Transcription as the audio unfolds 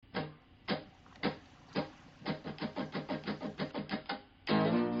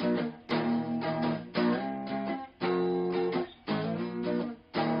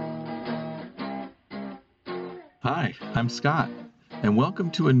Hi, I'm Scott, and welcome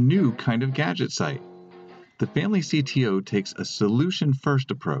to a new kind of gadget site. The Family CTO takes a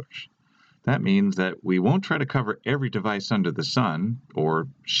solution-first approach. That means that we won't try to cover every device under the sun or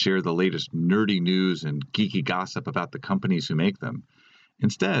share the latest nerdy news and geeky gossip about the companies who make them.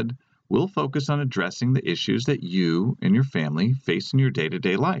 Instead, we'll focus on addressing the issues that you and your family face in your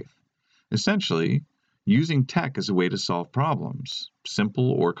day-to-day life. Essentially, using tech as a way to solve problems,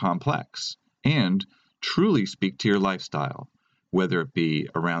 simple or complex, and truly speak to your lifestyle, whether it be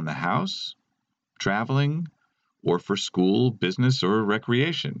around the house, traveling, or for school, business, or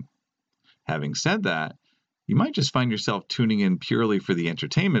recreation. Having said that, you might just find yourself tuning in purely for the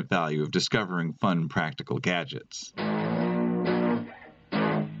entertainment value of discovering fun, practical gadgets.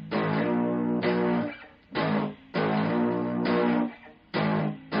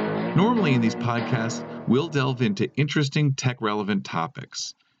 Normally in these podcasts, we'll delve into interesting tech-relevant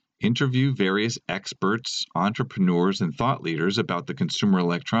topics, interview various experts, entrepreneurs, and thought leaders about the consumer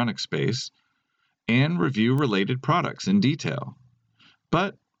electronics space, and review related products in detail.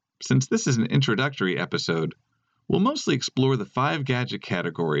 But since this is an introductory episode, we'll mostly explore the 5 gadget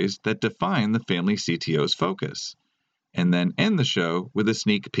categories that define the Family CTO's focus, and then end the show with a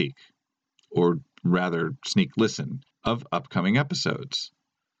sneak peek, or rather sneak listen, of upcoming episodes.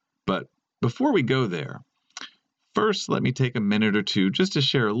 But before we go there, first, let me take a minute or two just to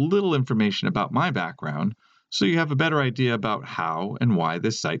share a little information about my background so you have a better idea about how and why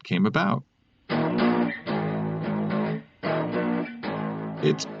this site came about.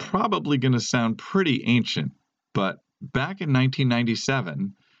 It's probably going to sound pretty ancient, but back in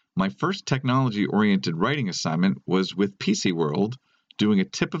 1997, my first technology-oriented writing assignment was with PC World doing a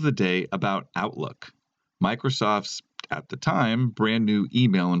tip of the day about Outlook, Microsoft's, at the time, brand new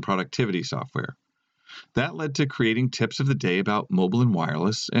email and productivity software. That led to creating tips of the day about mobile and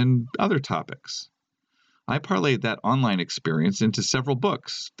wireless and other topics. I parlayed that online experience into several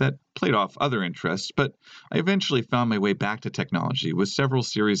books that played off other interests, but I eventually found my way back to technology with several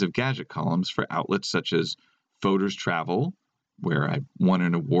series of gadget columns for outlets such as Photos Travel, where I won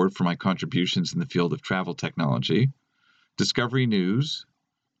an award for my contributions in the field of travel technology, Discovery News,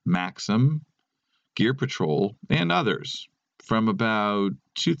 Maxim, Gear Patrol, and others from about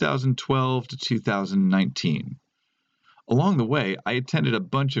 2012 to 2019. Along the way, I attended a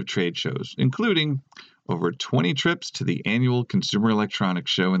bunch of trade shows, including over 20 trips to the annual Consumer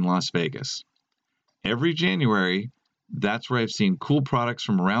Electronics Show in Las Vegas. Every January, that's where I've seen cool products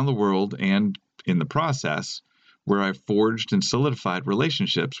from around the world and, in the process, where I've forged and solidified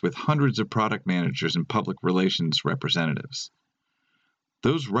relationships with hundreds of product managers and public relations representatives.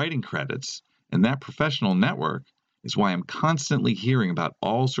 Those writing credits and that professional network is why I'm constantly hearing about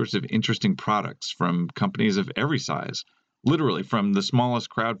all sorts of interesting products from companies of every size, literally from the smallest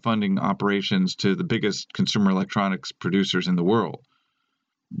crowdfunding operations to the biggest consumer electronics producers in the world.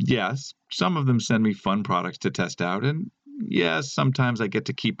 Yes, some of them send me fun products to test out, and yes, sometimes I get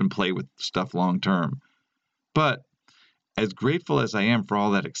to keep and play with stuff long term. But as grateful as I am for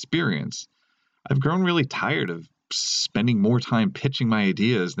all that experience, I've grown really tired of spending more time pitching my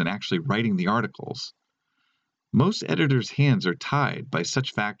ideas than actually writing the articles. Most editors' hands are tied by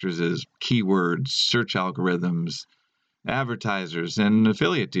such factors as keywords, search algorithms, advertisers, and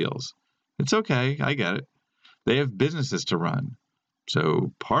affiliate deals. It's okay, I get it. They have businesses to run.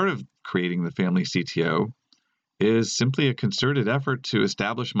 So part of creating the Family CTO is simply a concerted effort to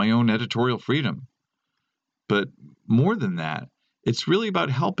establish my own editorial freedom. But more than that, it's really about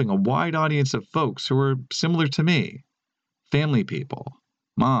helping a wide audience of folks who are similar to me. Family people,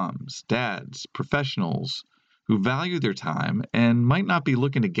 moms, dads, professionals, who value their time and might not be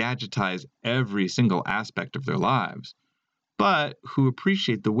looking to gadgetize every single aspect of their lives, but who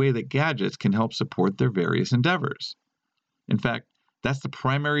appreciate the way that gadgets can help support their various endeavors. In fact, that's the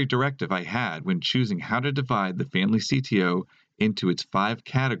primary directive I had when choosing how to divide the Family CTO into its 5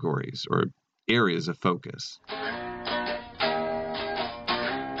 categories or areas of focus.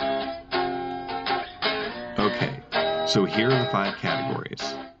 Okay, so here are the 5 categories.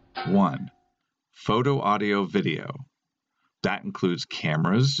 1. Photo, audio, video. That includes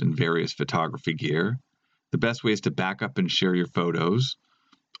cameras and various photography gear, the best ways to back up and share your photos,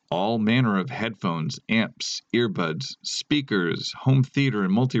 all manner of headphones, amps, earbuds, speakers, home theater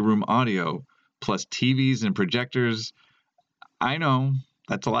and multi-room audio, plus TVs and projectors. I know,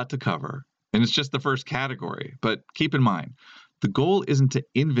 that's a lot to cover, and it's just the first category, but keep in mind, the goal isn't to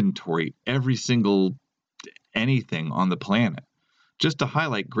inventory every single anything on the planet, just to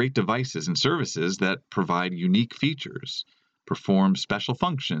highlight great devices and services that provide unique features, perform special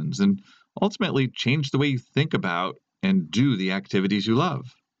functions, and ultimately change the way you think about and do the activities you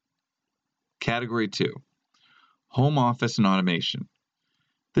love. Category 2, home office and automation.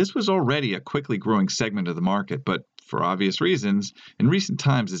 This was already a quickly growing segment of the market, but for obvious reasons, in recent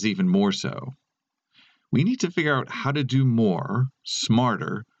times is even more so. We need to figure out how to do more,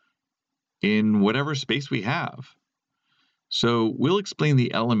 smarter, in whatever space we have. So we'll explain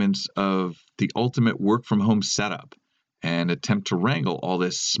the elements of the ultimate work from home setup and attempt to wrangle all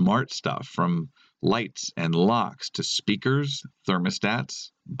this smart stuff from lights and locks to speakers,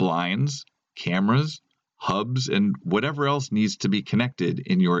 thermostats, blinds, cameras, hubs, and whatever else needs to be connected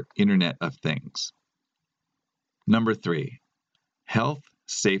in your Internet of Things. Number 3, health,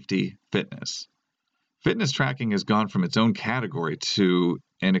 safety, fitness. Fitness tracking has gone from its own category to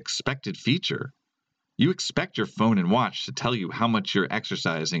an expected feature. You expect your phone and watch to tell you how much you're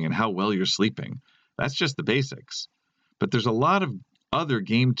exercising and how well you're sleeping. That's just the basics. But there's a lot of other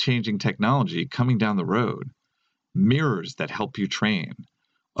game-changing technology coming down the road. Mirrors that help you train.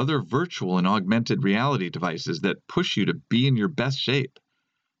 Other virtual and augmented reality devices that push you to be in your best shape.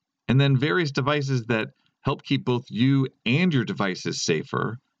 And then various devices that help keep both you and your devices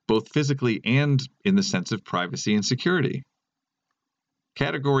safer, both physically and in the sense of privacy and security.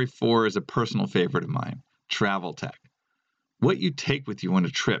 Category 4 is a personal favorite of mine, travel tech. What you take with you on a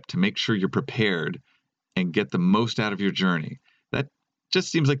trip to make sure you're prepared and get the most out of your journey. That just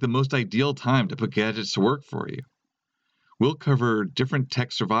seems like the most ideal time to put gadgets to work for you. We'll cover different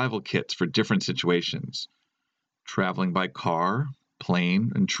tech survival kits for different situations. Traveling by car,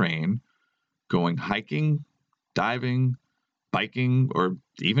 plane, and train, going hiking, diving, biking, or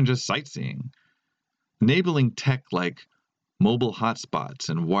even just sightseeing. Enabling tech like mobile hotspots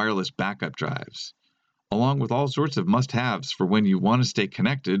and wireless backup drives, along with all sorts of must-haves for when you want to stay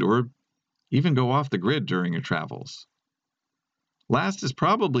connected or even go off the grid during your travels. Last is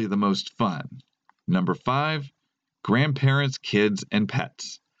probably the most fun. Number 5, grandparents, kids, and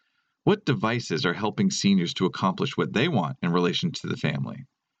pets. What devices are helping seniors to accomplish what they want in relation to the family?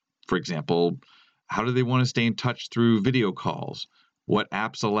 For example, how do they want to stay in touch through video calls? What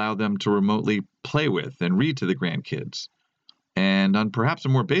apps allow them to remotely play with and read to the grandkids? And on perhaps a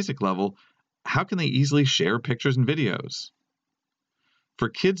more basic level, how can they easily share pictures and videos? For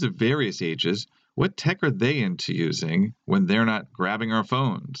kids of various ages, what tech are they into using when they're not grabbing our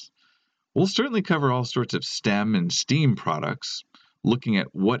phones? We'll certainly cover all sorts of STEM and STEAM products, looking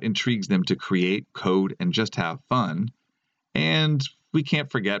at what intrigues them to create, code, and just have fun. And we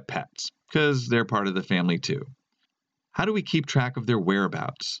can't forget pets, because they're part of the family too. How do we keep track of their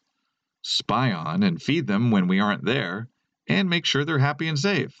whereabouts, spy on and feed them when we aren't there, and make sure they're happy and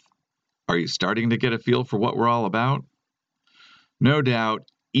safe? Are you starting to get a feel for what we're all about? No doubt,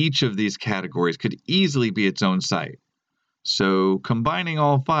 each of these categories could easily be its own site. So combining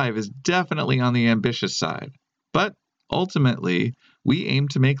all 5 is definitely on the ambitious side. But ultimately, we aim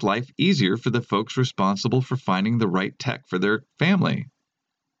to make life easier for the folks responsible for finding the right tech for their family.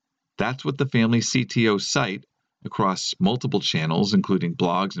 That's what the Family CTO site, across multiple channels, including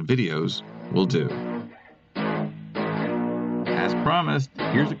blogs and videos, will do. As promised,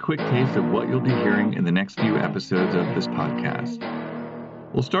 here's a quick taste of what you'll be hearing in the next few episodes of this podcast.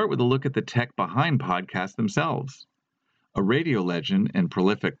 We'll start with a look at the tech behind podcasts themselves. A radio legend and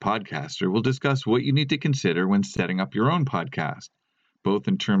prolific podcaster will discuss what you need to consider when setting up your own podcast, both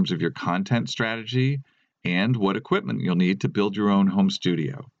in terms of your content strategy and what equipment you'll need to build your own home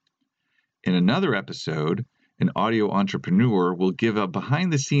studio. In another episode, an audio entrepreneur will give a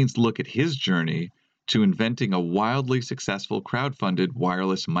behind-the-scenes look at his journey to inventing a wildly successful crowdfunded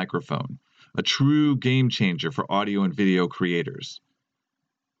wireless microphone, a true game changer for audio and video creators.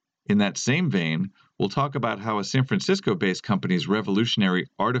 In that same vein, we'll talk about how a San Francisco-based company's revolutionary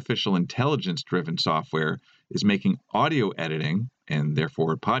artificial intelligence-driven software is making audio editing, and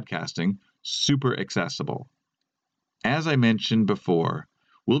therefore podcasting, super accessible. As I mentioned before,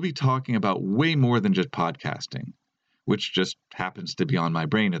 we'll be talking about way more than just podcasting, which just happens to be on my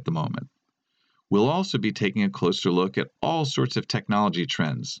brain at the moment. We'll also be taking a closer look at all sorts of technology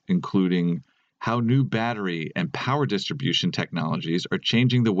trends, including how new battery and power distribution technologies are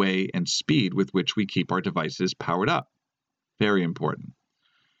changing the way and speed with which we keep our devices powered up. Very important.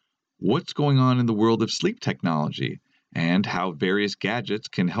 What's going on in the world of sleep technology, and how various gadgets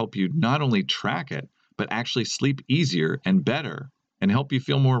can help you not only track it, but actually sleep easier and better and help you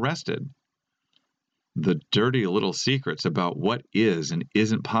feel more rested. The dirty little secrets about what is and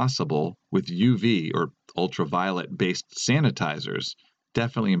isn't possible with UV or ultraviolet-based sanitizers.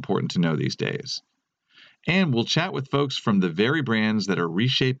 Definitely important to know these days. And we'll chat with folks from the very brands that are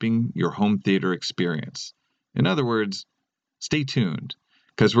reshaping your home theater experience. In other words, stay tuned,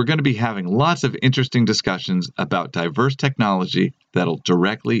 because we're going to be having lots of interesting discussions about diverse technology that'll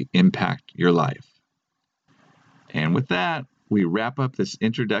directly impact your life. And with that, we wrap up this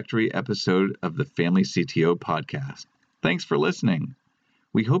introductory episode of the Family CTO podcast. Thanks for listening.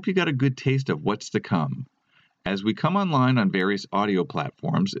 We hope you got a good taste of what's to come. As we come online on various audio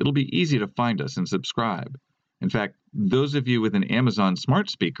platforms, it'll be easy to find us and subscribe. In fact, those of you with an Amazon smart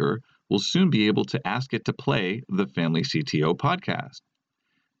speaker will soon be able to ask it to play the Family CTO podcast.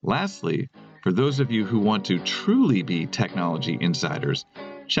 Lastly, for those of you who want to truly be technology insiders,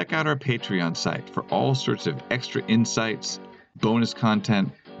 check out our Patreon site for all sorts of extra insights, bonus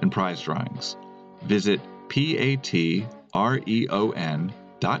content, and prize drawings. Visit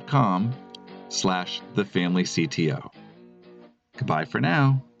patreon.com/thefamilycto. Goodbye for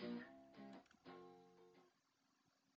now.